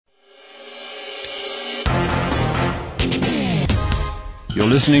You're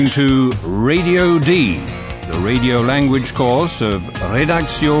listening to Radio D, the radio language course of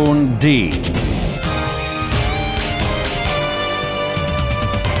Redaktion D.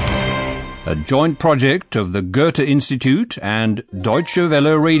 A joint project of the Goethe Institute and Deutsche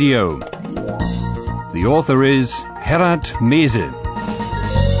Welle Radio. The author is Herat Mese.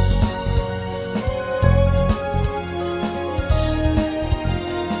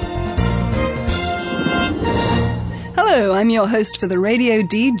 Hello, I'm your host for the Radio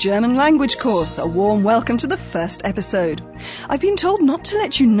D German language course. A warm welcome to the first episode. I've been told not to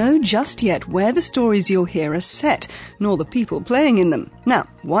let you know just yet where the stories you'll hear are set, nor the people playing in them. Now,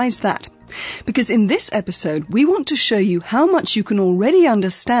 why's that? Because in this episode, we want to show you how much you can already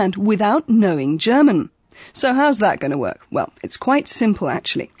understand without knowing German. So how's that going to work? Well, it's quite simple,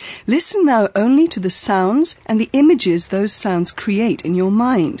 actually. Listen now only to the sounds and the images those sounds create in your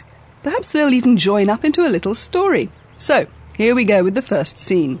mind. Perhaps they'll even join up into a little story. So, here we go with the first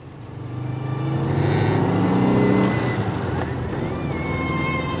scene.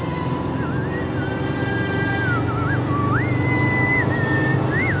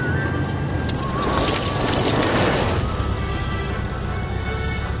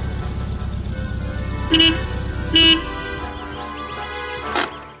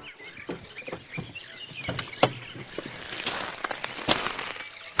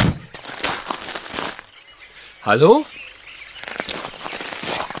 Hallo?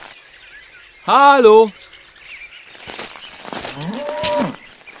 Hallo?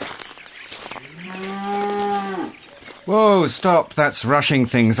 Whoa, stop. That's rushing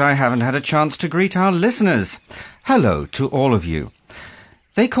things. I haven't had a chance to greet our listeners. Hello to all of you.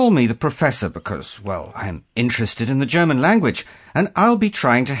 They call me the professor because, well, I'm interested in the German language, and I'll be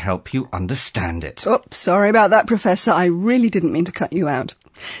trying to help you understand it. Oh, sorry about that, Professor. I really didn't mean to cut you out.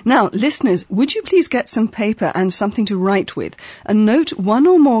 Now, listeners, would you please get some paper and something to write with, and note one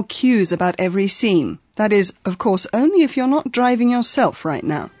or more cues about every scene. That is, of course, only if you're not driving yourself right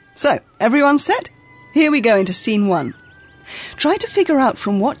now. So, everyone set? Here we go into scene 1. Try to figure out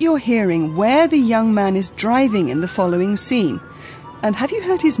from what you're hearing where the young man is driving in the following scene. And have you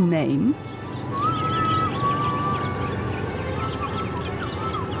heard his name?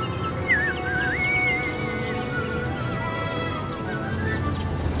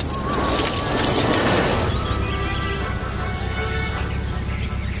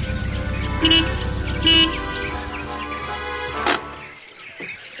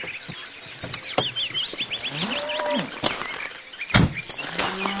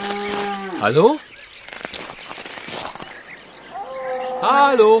 Hallo?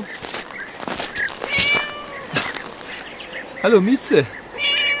 Hallo? Hallo, Mieze.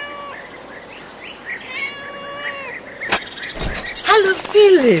 Hallo,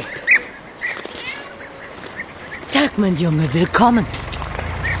 Philipp. Tag, mein Junge, willkommen.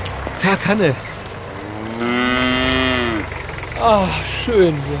 Tag, Hanne. Ach,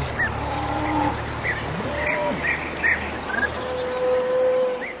 schön hier.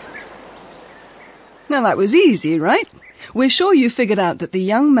 Now that was easy, right? We're sure you figured out that the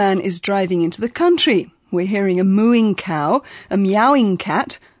young man is driving into the country. We're hearing a mooing cow, a meowing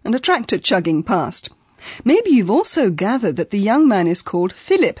cat, and a tractor chugging past. Maybe you've also gathered that the young man is called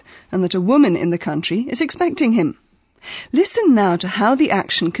Philip, and that a woman in the country is expecting him. Listen now to how the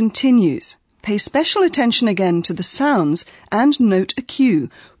action continues. Pay special attention again to the sounds and note a cue.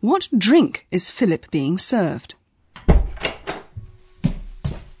 What drink is Philip being served?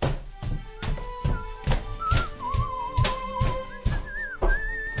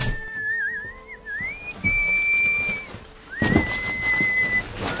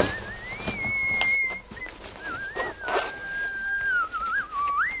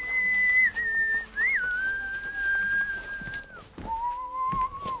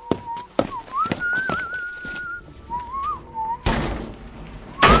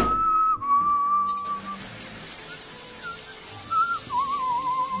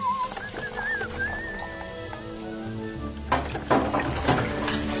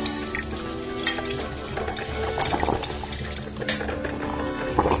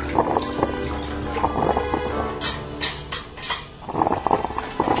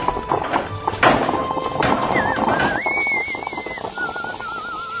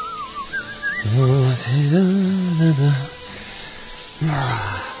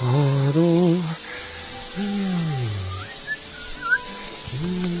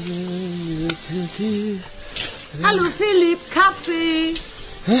 Hallo Philipp, Kaffee.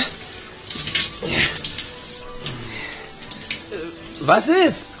 Hä? Was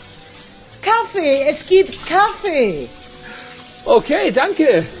ist? Kaffee, es gibt Kaffee. Okay,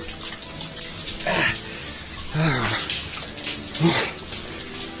 danke.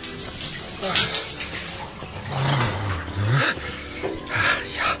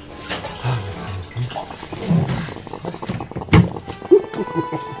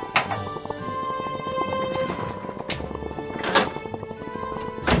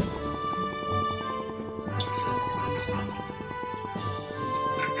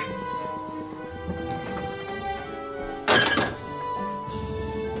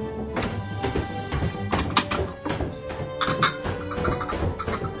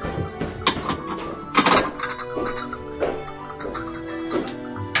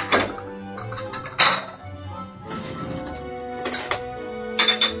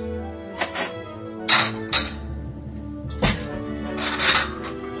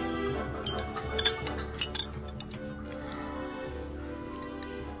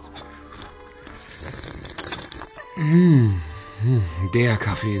 Der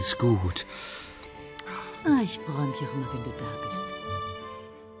Kaffee ist gut. Ich freue mich auch immer, wenn du da bist.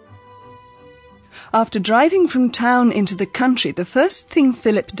 After driving from town into the country, the first thing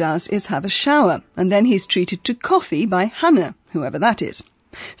Philip does is have a shower, and then he's treated to coffee by Hannah, whoever that is.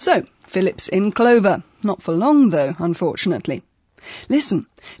 So, Philip's in Clover. Not for long, though, unfortunately. Listen,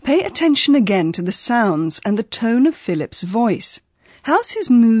 pay attention again to the sounds and the tone of Philip's voice. How's his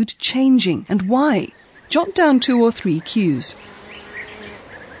mood changing, and why? Jot down 2 or 3 cues.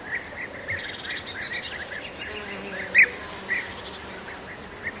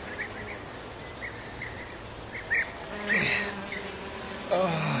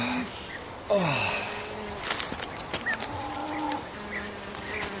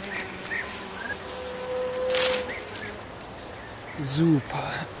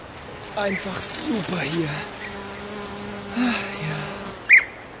 Super. Einfach super hier. Ach, ja.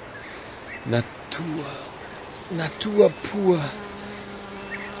 Natur. Natur pur.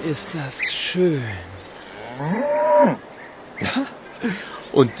 Ist das schön.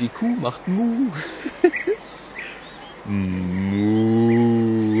 Und die Kuh macht Mu.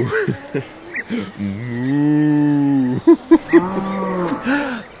 Mu. Mu.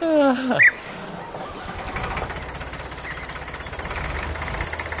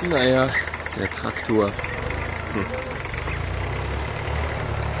 Naja, der Traktor.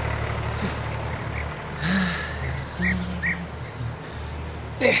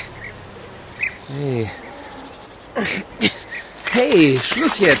 Hey. Hey,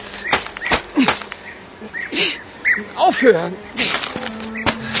 Schluss jetzt. Aufhören.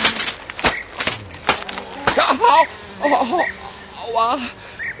 Aua.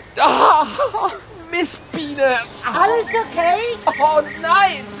 Mistbiene. Alles okay? Oh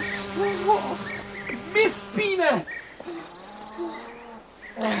nein. Mistbiene.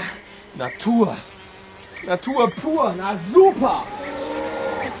 Natur. Natur pur. Na super.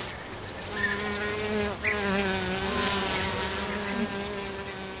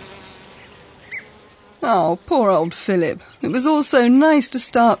 Oh, poor old Philip. It was all so nice to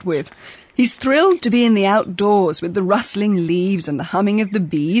start with. He's thrilled to be in the outdoors with the rustling leaves and the humming of the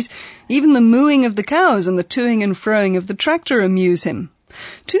bees. Even the mooing of the cows and the toing and froing of the tractor amuse him.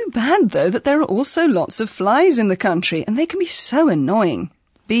 Too bad, though, that there are also lots of flies in the country, and they can be so annoying.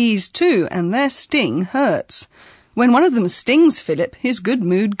 Bees, too, and their sting hurts. When one of them stings Philip, his good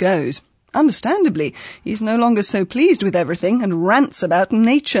mood goes. Understandably, he's no longer so pleased with everything and rants about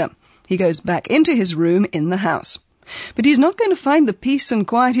nature. He goes back into his room in the house. But he's not going to find the peace and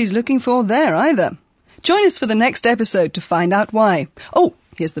quiet he's looking for there either. Join us for the next episode to find out why. Oh,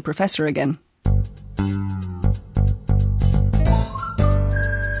 here's the professor again.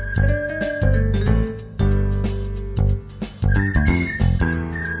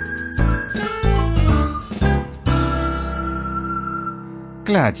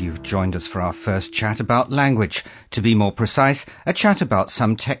 Glad you've joined us for our first chat about language. To be more precise, a chat about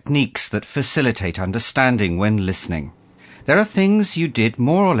some techniques that facilitate understanding when listening. There are things you did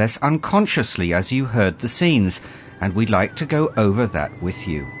more or less unconsciously as you heard the scenes, and we'd like to go over that with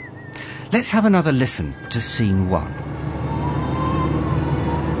you. Let's have another listen to scene 1.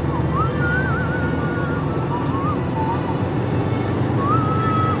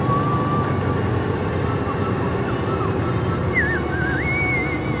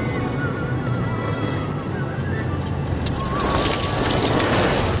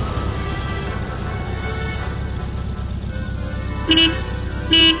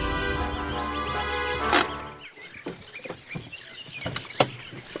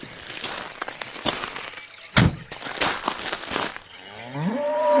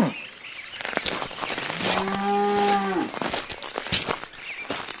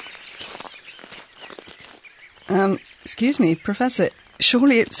 Excuse me, Professor,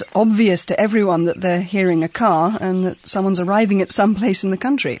 surely it's obvious to everyone that they're hearing a car and that someone's arriving at some place in the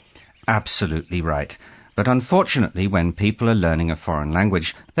country. Absolutely right. But unfortunately, when people are learning a foreign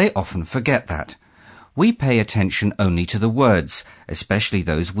language, they often forget that. we pay attention only to the words, especially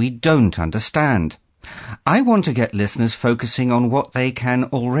those we don't understand. I want to get listeners focusing on what they can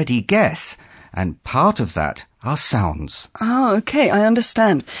already guess, and part of that are sounds. Ah, okay, I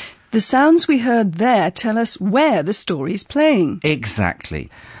understand. The sounds we heard there tell us where the story's playing. Exactly.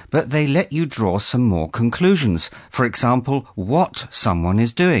 But they let you draw some more conclusions. For example, what someone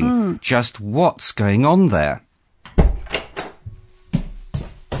is doing. Just what's going on there.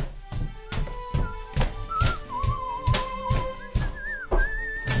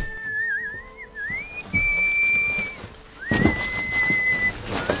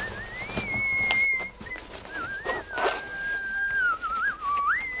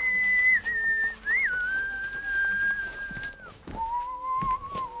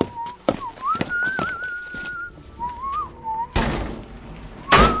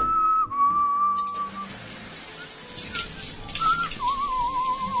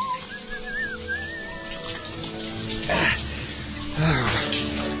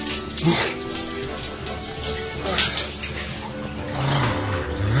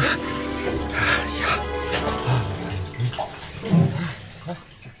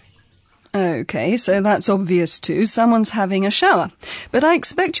 Okay, so that's obvious too. Someone's having a shower. But I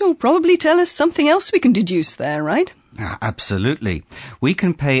expect you'll probably tell us something else we can deduce there, right? Absolutely. We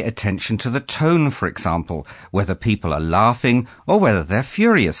can pay attention to the tone, for example, whether people are laughing or whether they're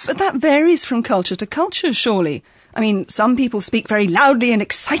furious. But that varies from culture to culture, surely. I mean, some people speak very loudly and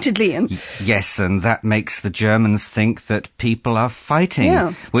excitedly and... Yes, and that makes the Germans think that people are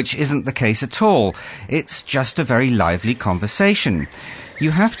fighting, which isn't the case at all. It's just a very lively conversation. You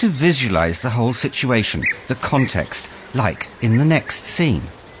have to visualize the whole situation, the context, like in the next scene.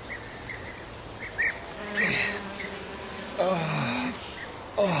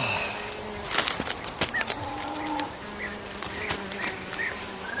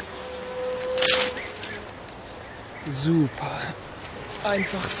 Super.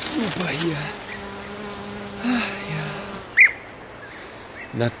 Einfach super hier. Ach, ja.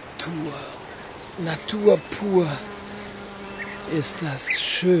 Natur. Natur pur. Ist das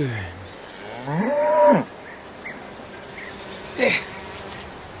schön.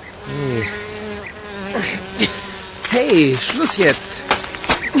 Hey, Schluss jetzt.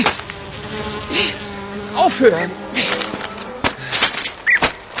 Aufhören.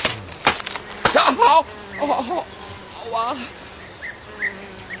 Au, au, aua.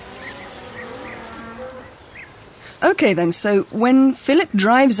 Okay then, so when Philip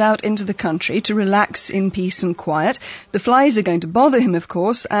drives out into the country to relax in peace and quiet, the flies are going to bother him, of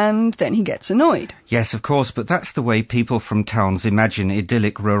course, and then he gets annoyed. Yes, of course, but that's the way people from towns imagine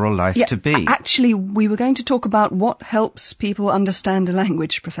idyllic rural life to be. Actually, we were going to talk about what helps people understand a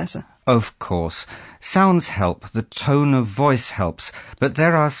language, Professor. Of course. Sounds help, the tone of voice helps, but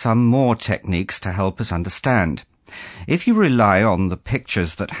there are some more techniques to help us understand. If you rely on the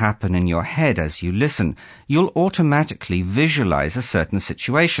pictures that happen in your head as you listen, you'll automatically visualize a certain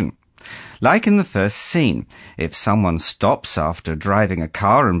situation. Like in the first scene, if someone stops after driving a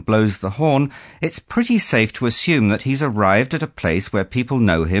car and blows the horn, it's pretty safe to assume that he's arrived at a place where people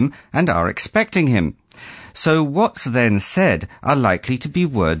know him and are expecting him. So what's then said are likely to be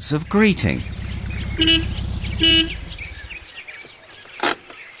words of greeting.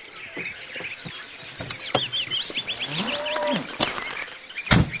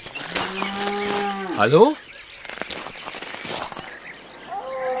 Hallo?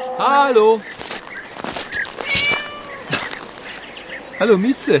 Hallo? Hallo,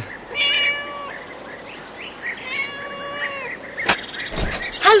 Mieze.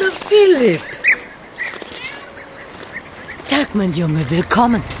 Hallo, Philipp. Tag, mein Junge,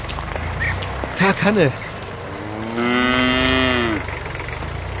 willkommen. Tag, Hanne.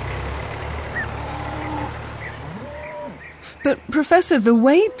 But, Professor, the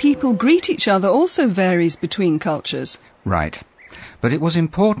way people greet each other also varies between cultures. Right. But it was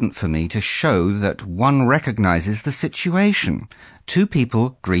important for me to show that one recognizes the situation. Two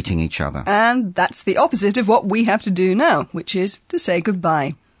people greeting each other. And that's the opposite of what we have to do now, which is to say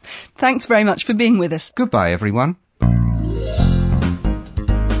goodbye. Thanks very much for being with us. Goodbye, everyone.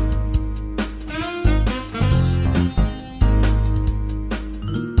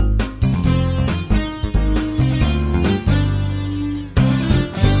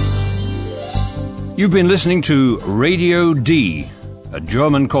 You've been listening to Radio D, a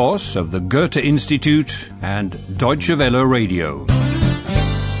German course of the Goethe Institute and Deutsche Welle Radio.